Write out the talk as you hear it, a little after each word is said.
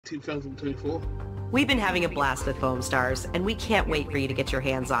2024. We've been having a blast with Foam Stars, and we can't wait for you to get your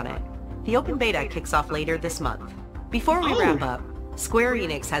hands on it. The open beta kicks off later this month. Before we wrap up, Square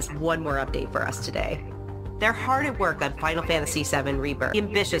Enix has one more update for us today. They're hard at work on Final Fantasy VII Rebirth, the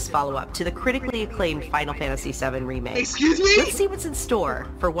ambitious follow-up to the critically acclaimed Final Fantasy VII Remake. Excuse me? Let's see what's in store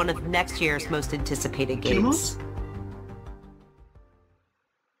for one of next year's most anticipated games.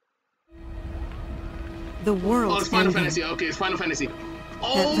 The world. Oh, it's Final Fantasy. Okay, it's Final Fantasy.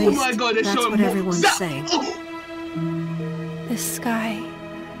 Oh least, my god, they're that's showing what more. everyone's saying. Oh. The sky,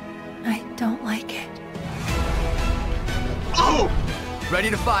 I don't like it. Oh! Ready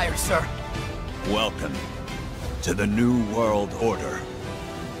to fire, sir. Welcome to the New World Order.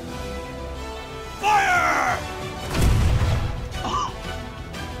 Fire! Oh.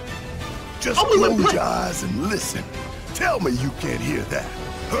 Just close your eyes and listen. Tell me you can't hear that.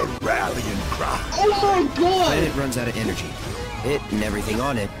 Her rallying cry. Oh my god! Planet runs out of energy. It and everything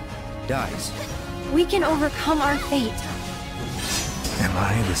on it dies. We can overcome our fate. Am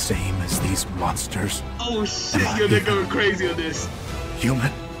I the same as these monsters? Oh shit, yo, they're going crazy on this.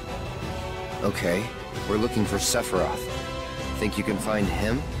 Human? Okay, we're looking for Sephiroth. Think you can find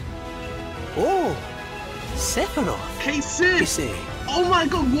him? Oh, Sephiroth. Hey Sid! You see. Oh my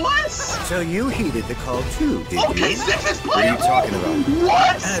god, what? So you heeded the call too, did Okay, you? Sid is What are playing. you talking about?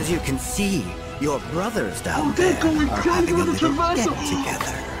 What? As you can see, your brothers down Oh, they're there going are crazy having a with the little traversal. get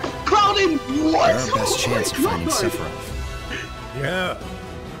together. Crowding, what? Our best chance of finding Sephiroth. Yeah.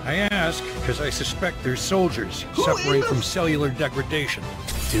 I ask because I suspect there's soldiers suffering from cellular degradation.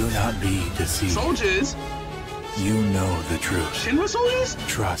 Do not be deceived. Soldiers? You know the truth. Shinra soldiers?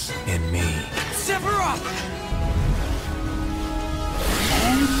 Trust in me. Sephiroth!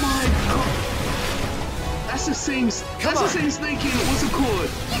 Oh my god. That's the same, that's the same snake in, what's it called?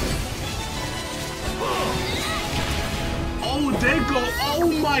 Oh, there go. Oh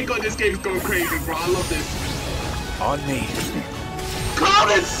my god, this game's going crazy, bro. I love this. On me. Cloud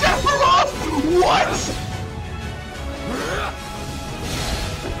and Sephiroth! What?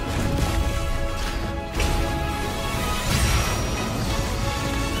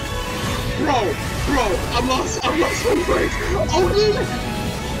 Bro, I'm lost my brain. Oh, dude!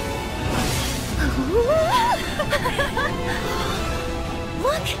 Look!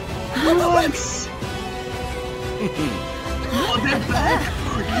 What? Oh, they're back!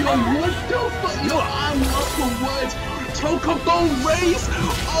 Yo, what the fuck? Yo, I'm lost for words. 𝙗𝙤𝙢𝙢𝙗𝙗 race!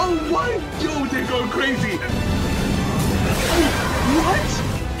 Oh my, yo, they're going crazy. Oh, what?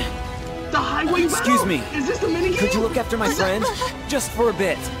 The highway battle? Excuse me. Is this the minigame? Could you look after my friend? Just for a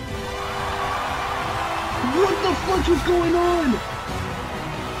bit. What the fuck is going on?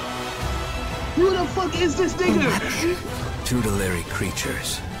 Who the fuck is this nigga? Tutelary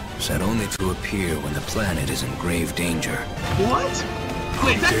creatures, set only to appear when the planet is in grave danger. What?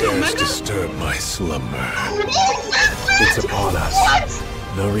 Wait, that's the Dares Omega? disturb my slumber. Oh, that's It's it! upon us. What?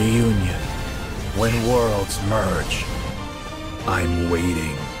 The reunion. When worlds merge. I'm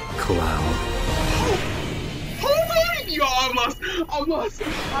waiting, Cloud. Oh my! Yo, I'm lost.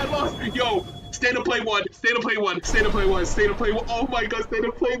 Yo, stay to play one. Oh my god, stay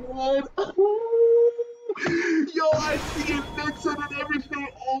to play one. Yo, I see it, Vincent and everything.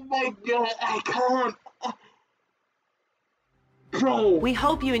 Oh my god, I can't. Bro. We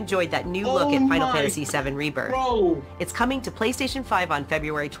hope you enjoyed that new look at Final Fantasy VII Rebirth. Bro. It's coming to PlayStation 5 on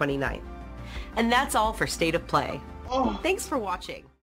February 29th. And that's all for State of Play. Oh. Thanks for watching.